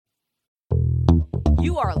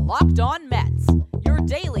You are Locked On Mets, your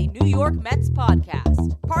daily New York Mets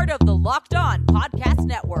podcast. Part of the Locked On Podcast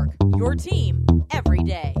Network, your team every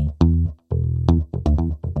day.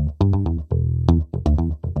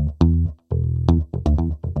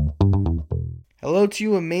 Hello to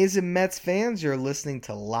you amazing Mets fans. You're listening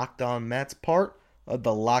to Locked On Mets, part of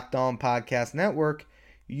the Locked On Podcast Network,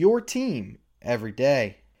 your team every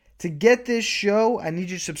day. To get this show, I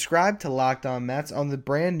need you to subscribe to Locked On Mets on the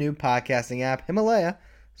brand new podcasting app Himalaya,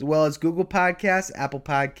 as well as Google Podcasts, Apple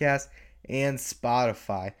Podcasts, and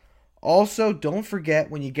Spotify. Also, don't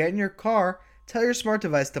forget, when you get in your car, tell your smart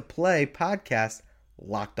device to play podcast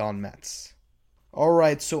Locked On Mets.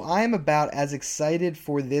 Alright, so I am about as excited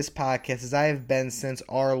for this podcast as I have been since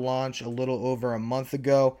our launch a little over a month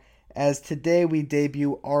ago, as today we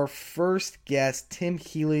debut our first guest, Tim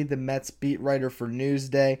Healy, the Mets beat writer for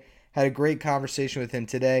Newsday. Had a great conversation with him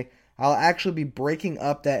today. I'll actually be breaking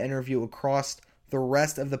up that interview across the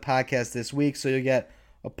rest of the podcast this week, so you'll get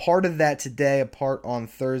a part of that today, a part on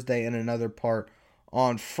Thursday, and another part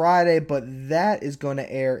on Friday, but that is going to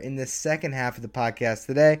air in the second half of the podcast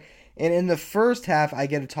today. And in the first half, I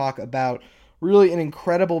get to talk about really an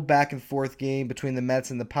incredible back and forth game between the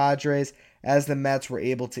Mets and the Padres, as the Mets were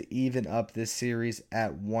able to even up this series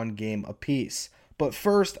at one game apiece. But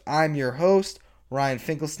first, I'm your host, Ryan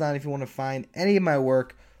Finkelstein. If you want to find any of my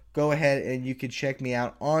work, go ahead and you can check me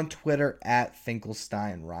out on Twitter at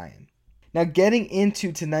FinkelsteinRyan. Now, getting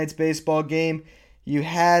into tonight's baseball game, you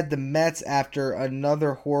had the Mets after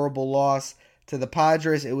another horrible loss to the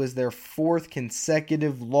Padres. It was their fourth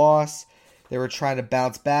consecutive loss. They were trying to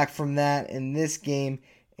bounce back from that in this game,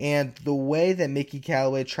 and the way that Mickey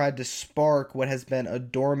Callaway tried to spark what has been a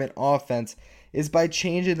dormant offense is by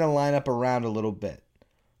changing the lineup around a little bit.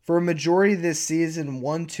 For a majority of this season,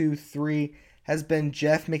 1, 2, 3 has been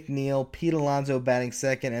Jeff McNeil, Pete Alonso batting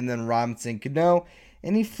second, and then Robinson Cano.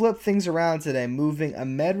 And he flipped things around today, moving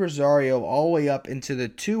Amed Rosario all the way up into the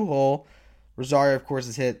 2-hole. Rosario, of course,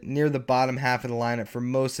 is hit near the bottom half of the lineup for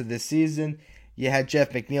most of this season. You had Jeff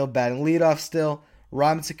McNeil batting leadoff still.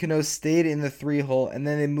 Robinson Cano stayed in the 3-hole, and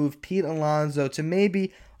then they moved Pete Alonso to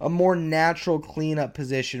maybe a more natural cleanup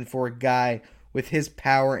position for a guy with his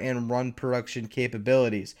power and run production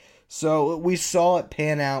capabilities. So we saw it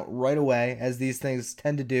pan out right away, as these things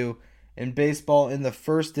tend to do in baseball. In the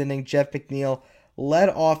first inning, Jeff McNeil led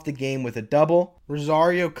off the game with a double.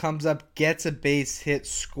 Rosario comes up, gets a base hit,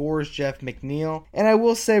 scores Jeff McNeil. And I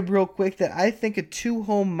will say real quick that I think a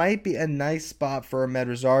 2-hole might be a nice spot for Amed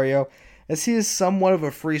Rosario, as he is somewhat of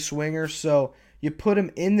a free swinger. So you put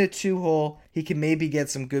him in the 2-hole, he can maybe get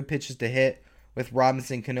some good pitches to hit with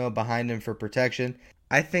Robinson Cano behind him for protection.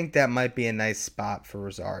 I think that might be a nice spot for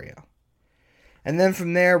Rosario. And then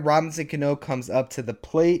from there, Robinson Cano comes up to the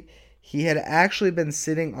plate. He had actually been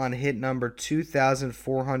sitting on hit number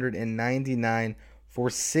 2,499 for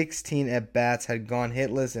 16 at-bats, had gone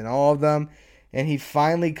hitless in all of them, and he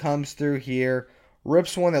finally comes through here,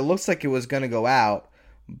 rips one that looks like it was going to go out,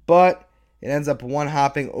 but it ends up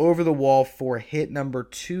one-hopping over the wall for hit number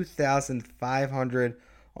 2,500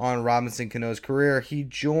 on Robinson Cano's career. He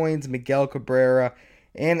joins Miguel Cabrera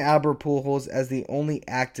and Albert Pujols as the only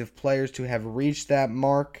active players to have reached that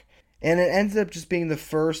mark. And it ended up just being the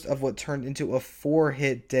first of what turned into a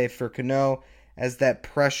 4-hit day for Cano, as that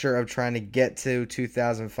pressure of trying to get to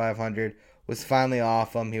 2,500 was finally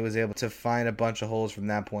off him. He was able to find a bunch of holes from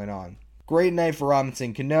that point on. Great night for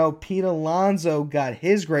Robinson Cano. Pete Alonso got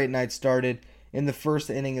his great night started in the first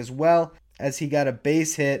inning as well, as he got a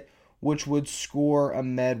base hit, which would score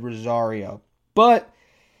Amed Rosario. But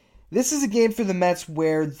this is a game for the Mets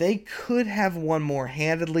where they could have won more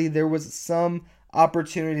handedly. There was some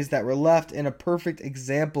opportunities that were left, and a perfect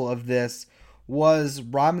example of this was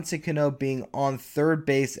Robinson Cano being on third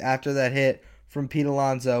base after that hit from Pete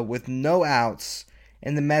Alonso with no outs,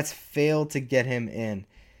 and the Mets failed to get him in.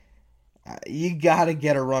 You got to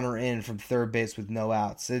get a runner in from third base with no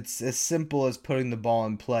outs. It's as simple as putting the ball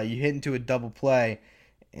in play. You hit into a double play,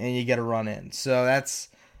 and you get a run in. So that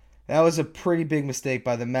was a pretty big mistake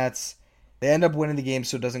by the Mets. They end up winning the game,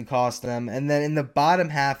 so it doesn't cost them. And then in the bottom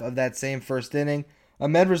half of that same first inning,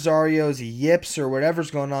 Amed Rosario's yips or whatever's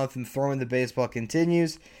going on with him throwing the baseball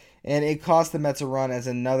continues, and it cost the Mets a run as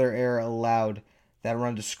another error allowed that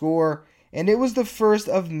run to score. And it was the first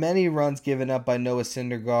of many runs given up by Noah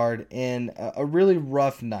Syndergaard in a really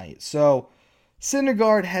rough night. So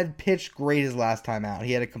Syndergaard had pitched great his last time out.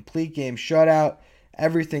 He had a complete game shutout.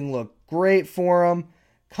 Everything looked great for him.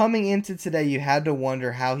 Coming into today, you had to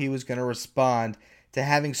wonder how he was going to respond to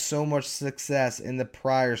having so much success in the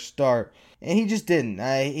prior start. And he just didn't.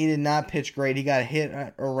 He did not pitch great. He got hit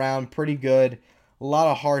around pretty good a lot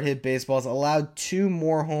of hard hit baseballs, allowed 2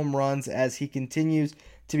 more home runs as he continues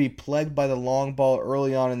to be plagued by the long ball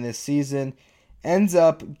early on in this season. Ends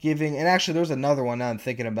up giving, and actually there was another one now I'm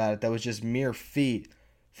thinking about it that was just mere feet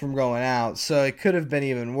from going out, so it could have been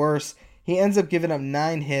even worse. He ends up giving up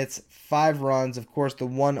 9 hits, 5 runs, of course the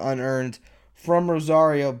 1 unearned from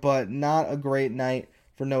Rosario, but not a great night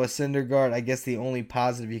for Noah Syndergaard. I guess the only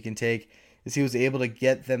positive you can take is he was able to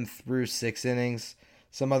get them through 6 innings.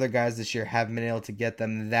 Some other guys this year haven't been able to get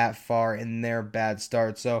them that far in their bad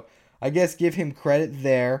start, so I guess give him credit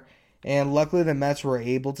there, and luckily the Mets were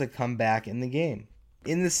able to come back in the game.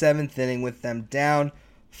 In the 7th inning with them down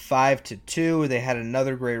 5-2, they had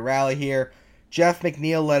another great rally here. Jeff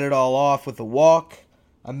McNeil led it all off with a walk.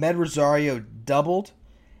 Amed Rosario doubled,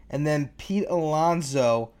 and then Pete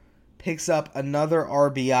Alonso picks up another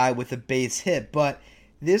RBI with a base hit, but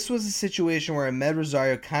this was a situation where Amed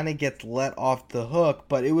Rosario kind of gets let off the hook,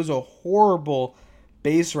 but it was a horrible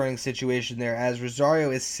base running situation there as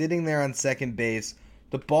Rosario is sitting there on second base.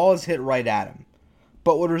 The ball is hit right at him.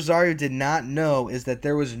 But what Rosario did not know is that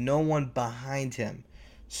there was no one behind him.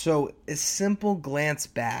 So a simple glance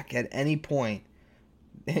back at any point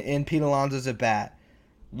in Pete Alonso's at bat,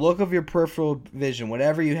 look of your peripheral vision,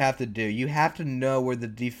 whatever you have to do, you have to know where the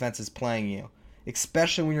defense is playing you,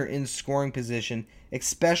 especially when you're in scoring position,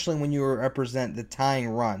 especially when you represent the tying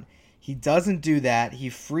run. He doesn't do that. He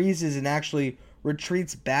freezes and actually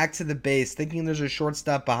retreats back to the base thinking there's a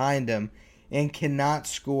shortstop behind him and cannot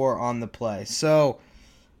score on the play. So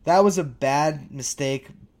that was a bad mistake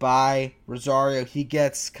by Rosario. He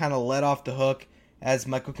gets kind of let off the hook as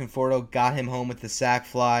Michael Conforto got him home with the sac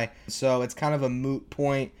fly. So it's kind of a moot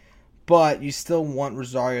point, but you still want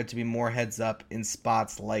Rosario to be more heads up in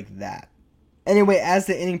spots like that. Anyway, as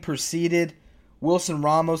the inning proceeded, Wilson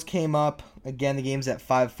Ramos came up. Again, the game's at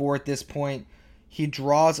 5-4 at this point. He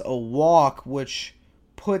draws a walk, which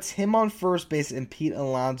puts him on first base and Pete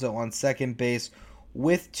Alonso on second base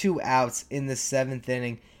with 2 outs in the 7th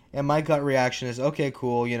inning. And my gut reaction is, okay,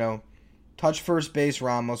 cool, touch first base,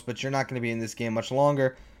 Ramos, but you're not going to be in this game much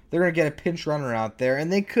longer. They're going to get a pinch runner out there.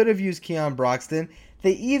 And they could have used Keon Broxton.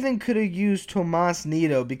 They even could have used Tomas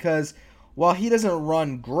Nido because while he doesn't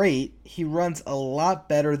run great, he runs a lot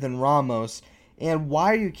better than Ramos. And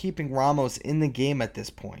why are you keeping Ramos in the game at this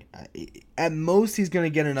point? At most, he's going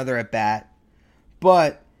to get another at-bat.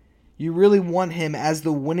 But you really want him as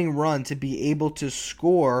the winning run to be able to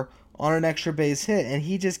score on an extra base hit. And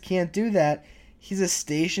he just can't do that. He's a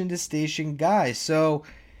station-to-station guy. So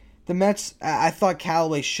the Mets, I thought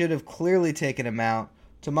Callaway should have clearly taken him out.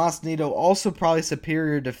 Tomas Nido also probably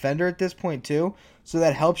superior defender at this point too. So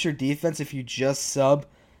that helps your defense if you just sub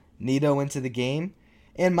Nido into the game.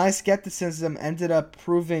 And my skepticism ended up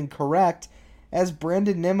proving correct as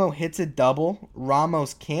Brandon Nimmo hits a double.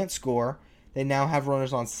 Ramos can't score. They now have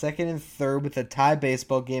runners on second and third with a tie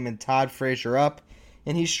baseball game and Todd Frazier up.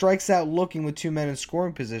 And he strikes out looking with 2 men in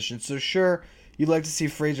scoring position. So sure, you'd like to see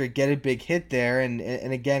Frazier get a big hit there and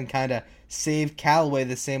again kind of save Callaway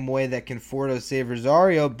the same way that Conforto saved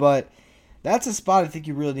Rosario. But that's a spot I think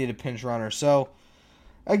you really need a pinch runner. So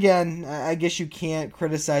again, I guess you can't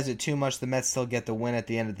criticize it too much. The Mets still get the win at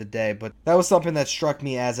the end of the day. But that was something that struck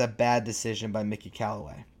me as a bad decision by Mickey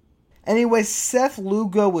Callaway. Anyway, Seth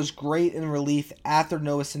Lugo was great in relief after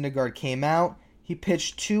Noah Syndergaard came out. He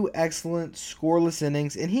pitched 2 excellent scoreless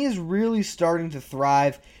innings, and he is really starting to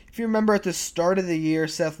thrive. If you remember at the start of the year,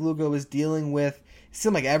 Seth Lugo was dealing with, it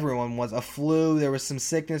seemed like everyone was, a flu. There was some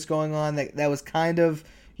sickness going on that was kind of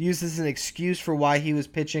used as an excuse for why he was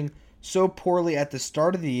pitching so poorly at the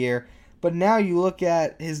start of the year. But now you look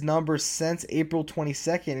at his numbers since April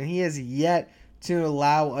 22nd, and he has yet to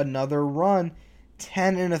allow another run.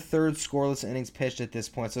 10 1/3 scoreless innings pitched at this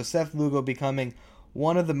point. So Seth Lugo becoming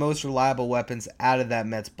one of the most reliable weapons out of that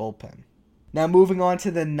Mets bullpen. Now moving on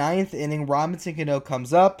to the 9th inning, Robinson Cano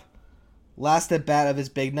comes up. Last at bat of his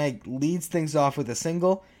big night, leads things off with a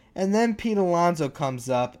single. And then Pete Alonso comes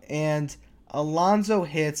up, and Alonso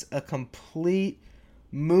hits a complete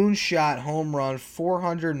moonshot home run,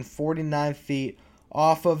 449 feet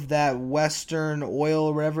off of that Western Oil,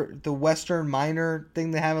 or whatever, the Western Miner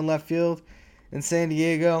thing they have in left field in San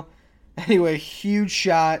Diego. Anyway, huge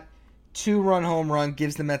shot, 2-run home run,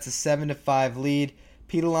 gives the Mets a 7-5 lead.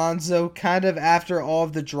 Pete Alonso, kind of after all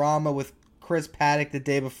of the drama with Chris Paddock the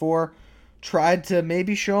day before, tried to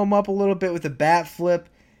maybe show him up a little bit with a bat flip.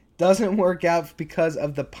 Doesn't work out because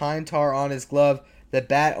of the pine tar on his glove. The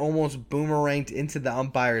bat almost boomeranged into the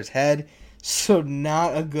umpire's head. So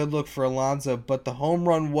not a good look for Alonso, but the home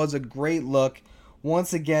run was a great look.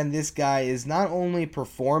 Once again, this guy is not only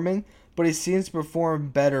performing, but he seems to perform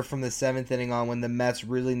better from the 7th inning on when the Mets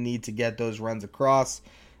really need to get those runs across.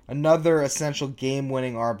 Another essential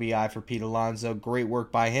game-winning RBI for Pete Alonso. Great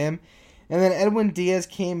work by him. And then Edwin Diaz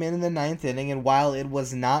came in the 9th inning, and while it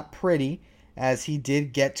was not pretty, as he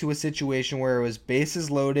did get to a situation where it was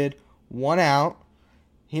bases loaded, 1 out,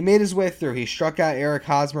 he made his way through. He struck out Eric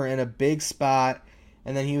Hosmer in a big spot,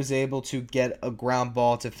 and then he was able to get a ground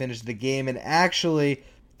ball to finish the game. And actually,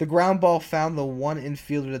 the ground ball found the one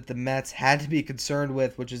infielder that the Mets had to be concerned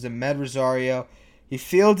with, which is Amed Rosario. He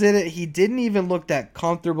fielded it. He didn't even look that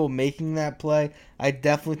comfortable making that play. I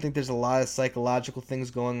definitely think there's a lot of psychological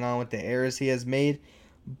things going on with the errors he has made,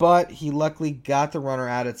 but he luckily got the runner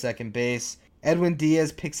out at second base. Edwin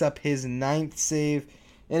Diaz picks up his 9th save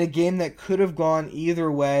in a game that could have gone either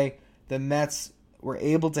way. The Mets were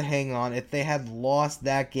able to hang on. If they had lost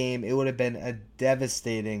that game, it would have been a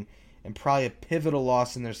devastating and probably a pivotal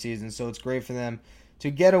loss in their season. So it's great for them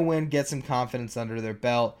to get a win, get some confidence under their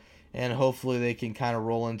belt, and hopefully they can kind of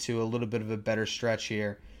roll into a little bit of a better stretch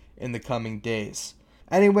here in the coming days.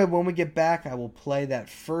 Anyway, when we get back, I will play that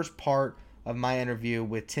first part of my interview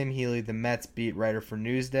with Tim Healy, the Mets beat writer for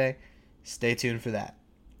Newsday. Stay tuned for that.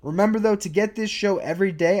 Remember, though, to get this show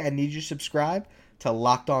every day, I need you to subscribe to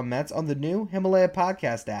Locked On Mets on the new Himalaya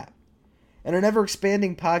podcast app. In an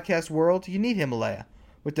ever-expanding podcast world, you need Himalaya,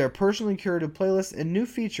 with their personally curated playlists and new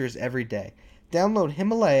features every day. Download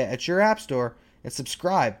Himalaya at your app store and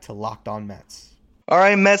subscribe to Locked On Mets. All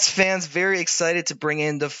right, Mets fans, very excited to bring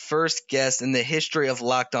in the first guest in the history of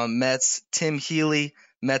Locked On Mets, Tim Healy,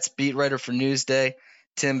 Mets beat writer for Newsday.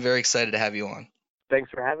 Tim, very excited to have you on. Thanks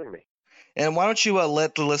for having me. And why don't you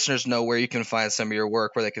let the listeners know where you can find some of your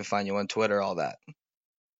work, where they can find you on Twitter, all that.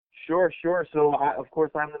 Sure. So, of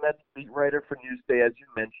course, I'm the Mets beat writer for Newsday, as you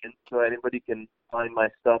mentioned. So anybody can find my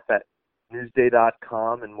stuff at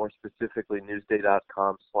Newsday.com, and more specifically,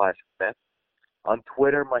 Newsday.com/Mets. On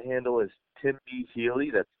Twitter, my handle is Tim B.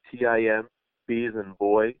 Healy. That's Tim, B as in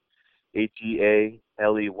boy, Healey.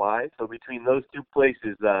 So between those two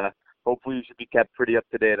places, hopefully you should be kept pretty up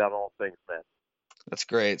to date on all things Mets. That's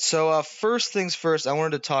great. So first things first, I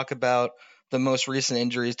wanted to talk about the most recent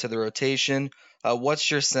injuries to the rotation. What's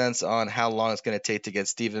your sense on how long it's going to take to get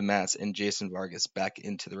Steven Matz and Jason Vargas back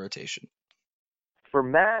into the rotation? For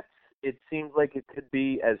Matz, it seems like it could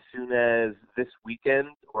be as soon as this weekend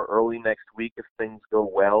or early next week if things go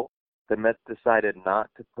well. The Mets decided not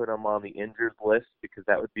to put him on the injured list because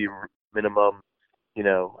that would be minimum,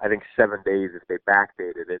 I think 7 days if they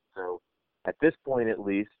backdated it. So at this point, at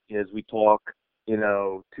least, as we talk,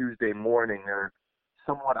 Tuesday morning, they're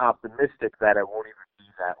somewhat optimistic that it won't even be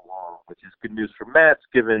that long, which is good news for Matz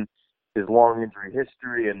given his long injury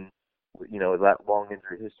history and, that long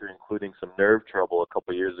injury history, including some nerve trouble a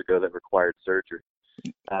couple of years ago that required surgery. It's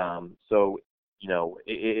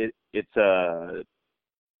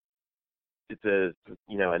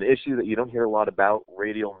an issue that you don't hear a lot about,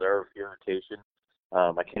 radial nerve irritation.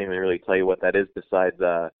 I can't even really tell you what that is besides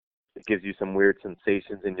it gives you some weird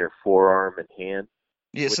sensations in your forearm and hand,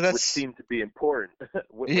 which seem to be important.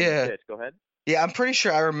 Yeah. Pitch. Go ahead. Yeah, I'm pretty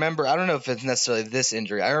sure I remember. I don't know if it's necessarily this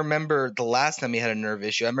injury. I remember the last time he had a nerve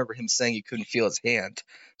issue, I remember him saying he couldn't feel his hand.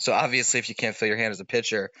 So obviously if you can't feel your hand as a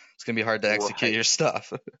pitcher, it's going to be hard to execute your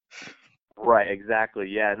stuff. Right, exactly.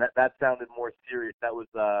 Yeah, and that sounded more serious. That was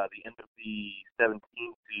the end of the 17th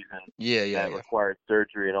season. Yeah. Required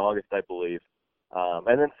surgery in August, I believe.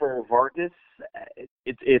 And then for Vargas,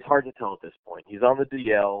 it's hard to tell at this point. He's on the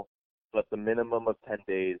DL, but the minimum of 10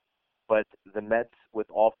 days. But the Mets, with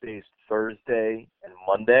off days Thursday and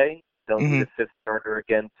Monday, don't need a fifth starter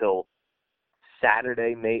again till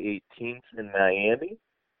Saturday, May 18th in Miami.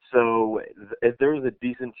 So if there was a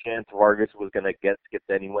decent chance Vargas was going to get skipped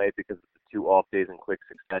anyway because of the 2 off days in quick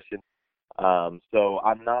succession. So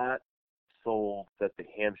I'm not sold that the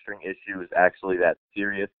hamstring issue is actually that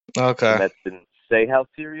serious. Okay. The Mets didn't say how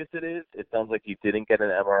serious it is. It sounds like he didn't get an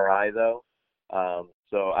MRI though.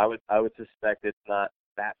 So I would suspect it's not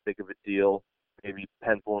that big of a deal. Maybe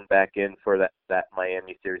pencil him back in for that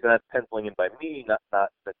Miami series. And that's penciling in by me, not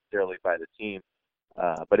necessarily by the team.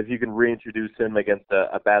 But if you can reintroduce him against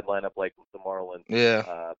a bad lineup like the Marlins,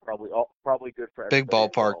 probably good for everybody. Big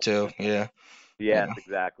ballpark too. Yeah. Yes,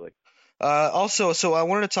 exactly. Also, so I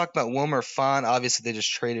wanted to talk about Wilmer Font. Obviously, they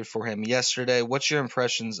just traded for him yesterday. What's your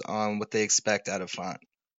impressions on what they expect out of Font?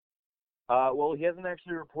 Well, he hasn't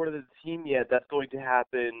actually reported to the team yet. That's going to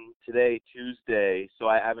happen today, Tuesday. So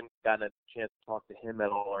I haven't gotten a chance to talk to him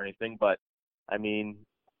at all or anything. But I mean,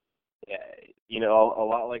 a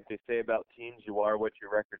lot like they say about teams, you are what your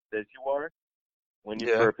record says you are. When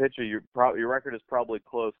you're for a pitcher, your record is probably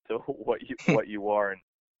close to what you are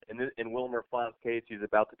in Wilmer Font's case, he's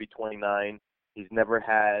about to be 29. He's never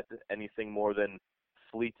had anything more than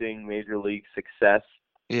fleeting major league success.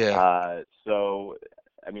 Yeah. So,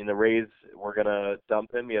 I mean, the Rays were going to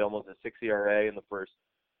dump him. He had almost a 6 ERA in the first,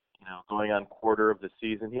 going on quarter of the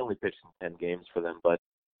season. He only pitched in 10 games for them, but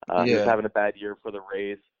he was Yeah. having a bad year for the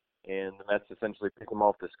Rays, and the Mets essentially picked him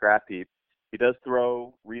off the scrap heap. He does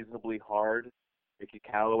throw reasonably hard. Mickey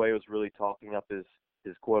Callaway was really talking up his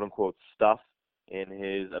quote-unquote stuff and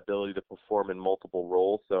his ability to perform in multiple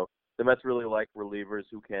roles. So the Mets really like relievers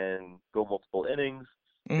who can go multiple innings,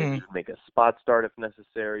 maybe Mhm. even make a spot start if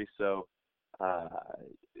necessary. So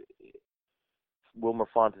Wilmer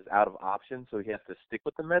Font is out of options, so he has to stick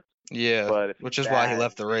with the Mets. Yeah. But if he's Which is why he bad,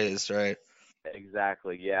 left the Rays, right?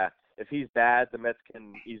 exactly, yeah. If he's bad, the Mets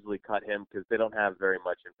can easily cut him because they don't have very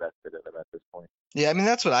much invested in him at this point. Yeah, I mean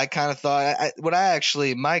that's what I kind of thought.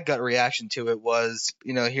 My gut reaction to it was,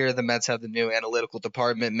 here the Mets have the new analytical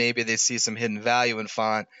department. Maybe they see some hidden value in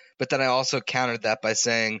Font, but then I also countered that by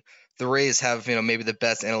saying the Rays have, maybe the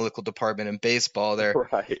best analytical department in baseball. They're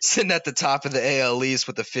Right. sitting at the top of the AL East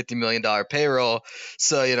with a $50 million payroll.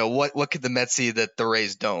 So what could the Mets see that the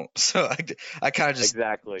Rays don't? So I kind of just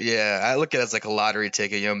Exactly. yeah, I look at it as like a lottery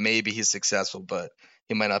ticket. Maybe he's successful, but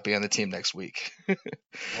he might not be on the team next week.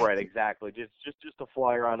 Right, exactly. Just a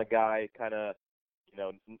flyer on a guy, kind of,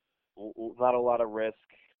 not a lot of risk,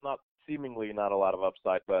 seemingly not a lot of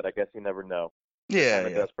upside, but I guess you never know. They're Yeah, kind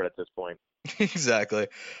of yeah. desperate at this point. Exactly.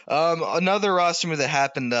 Another roster move that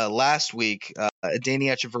happened last week, Danny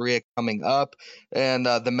Echeverria coming up, and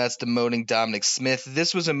the Mets demoting Dominic Smith.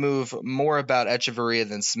 This was a move more about Echeverria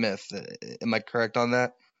than Smith. Am I correct on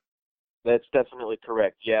that? That's definitely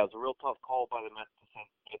correct. Yeah, it was a real tough call by the Mets to send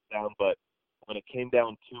Smith down, but when it came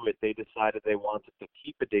down to it, they decided they wanted to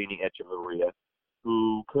keep a Danny Echeverria,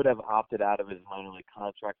 who could have opted out of his minor league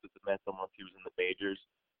contract with the Mets unless he was in the majors.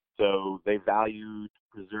 So they valued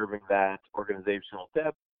preserving that organizational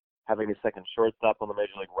depth, having a second shortstop on the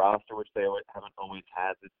major league roster, which they haven't always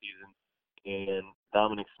had this season. And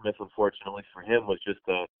Dominic Smith, unfortunately for him, was just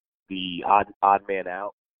the odd man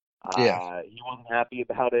out. Yeah. He wasn't happy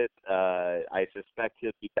about it. I suspect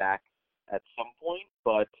he'll be back at some point,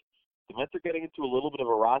 but the Mets are getting into a little bit of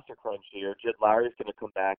a roster crunch here. Jed Lowry is going to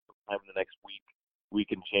come back sometime in the next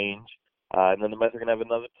week and change. And then the Mets are going to have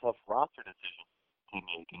another tough roster decision to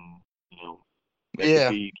make. And, it could Yeah.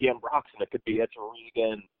 be Keon Broxton. It could be Echeverria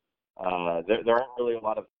again. There aren't really a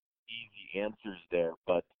lot of easy answers there.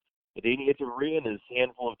 But Danny Echeverria in his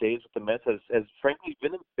handful of days with the Mets has frankly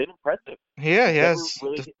been impressive. Yeah, He's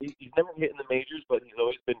yes. he's never hit in the majors, but he's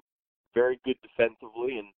always been very good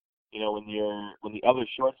defensively. And when the other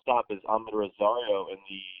shortstop is Ahmed Rosario and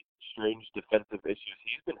the strange defensive issues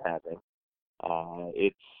he's been having,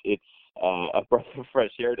 it's a breath of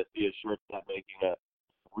fresh air to see a shortstop making a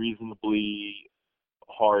reasonably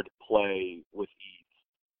hard play with ease.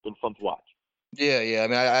 It's been fun to watch. Yeah. I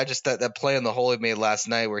mean, I just that play in the hole he made last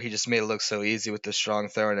night where he just made it look so easy with the strong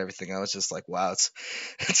throw and everything. I was just like, wow,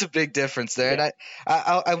 it's a big difference there. Yeah.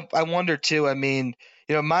 And I wonder too. I mean,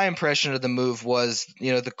 my impression of the move was,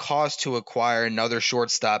 the cost to acquire another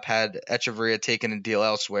shortstop had Echeverria taken a deal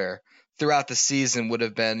elsewhere throughout the season would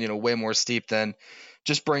have been, way more steep than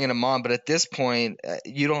just bringing him on. But at this point,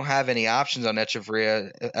 you don't have any options on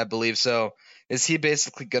Echeverria, I believe. So is he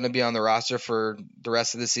basically going to be on the roster for the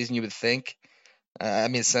rest of the season? You would think. I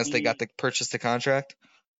mean, since they got to purchase the contract.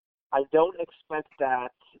 I don't expect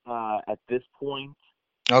that at this point.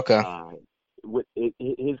 Okay.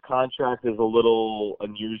 His contract is a little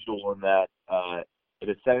unusual in that it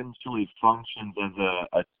essentially functions as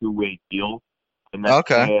a two-way deal, and that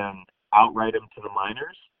can outright him to the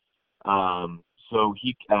minors. So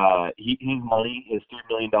his money, his $3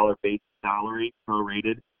 million base salary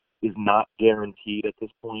prorated, is not guaranteed at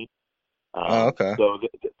this point. Okay. So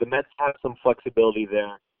the Mets have some flexibility there,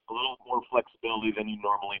 a little more flexibility than you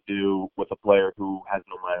normally do with a player who has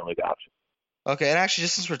no minor league option. Okay, and actually,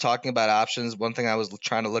 just since we're talking about options, one thing I was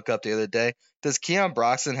trying to look up the other day, does Keon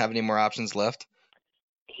Broxton have any more options left?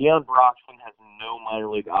 Keon Broxton has no minor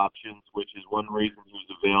league options, which is one reason he was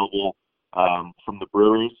available from the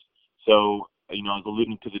Brewers. So, I was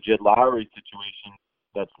alluding to the Jed Lowry situation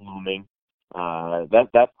that's looming.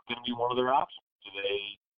 That's going to be one of their options. Do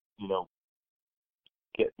they,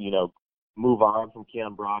 move on from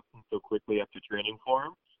Keon Broxton so quickly after training for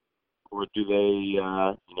him? Or do they,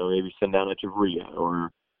 maybe send down Echeverria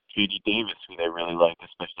or J.D. Davis, who they really like,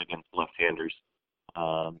 especially against left-handers?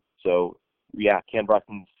 So, Keon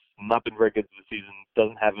Broxton's not been very good this season,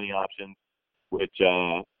 doesn't have any options, which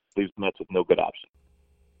leaves the Mets with no good option.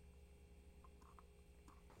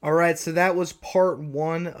 All right, so that was part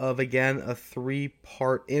one of, again, a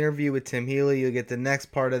 3-part interview with Tim Healy. You'll get the next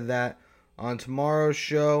part of that on tomorrow's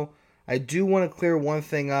show. I do want to clear one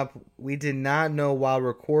thing up. We did not know while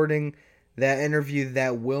recording that interview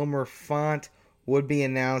that Wilmer Font would be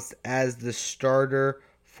announced as the starter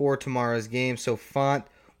for tomorrow's game. So Font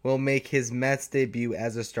will make his Mets debut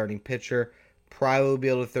as a starting pitcher. Probably will be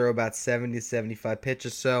able to throw about 70 to 75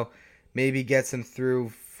 pitches, so maybe gets him through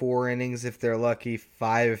 4 innings if they're lucky,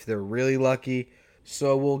 5 if they're really lucky.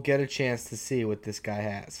 So we'll get a chance to see what this guy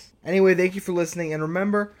has. Anyway, thank you for listening, and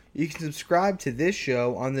remember, you can subscribe to this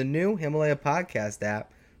show on the new Himalaya Podcast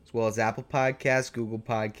app, as well as Apple Podcasts, Google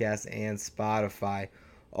Podcasts, and Spotify.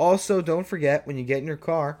 Also, don't forget, when you get in your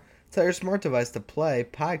car, tell your smart device to play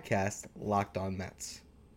podcast Locked On Mets.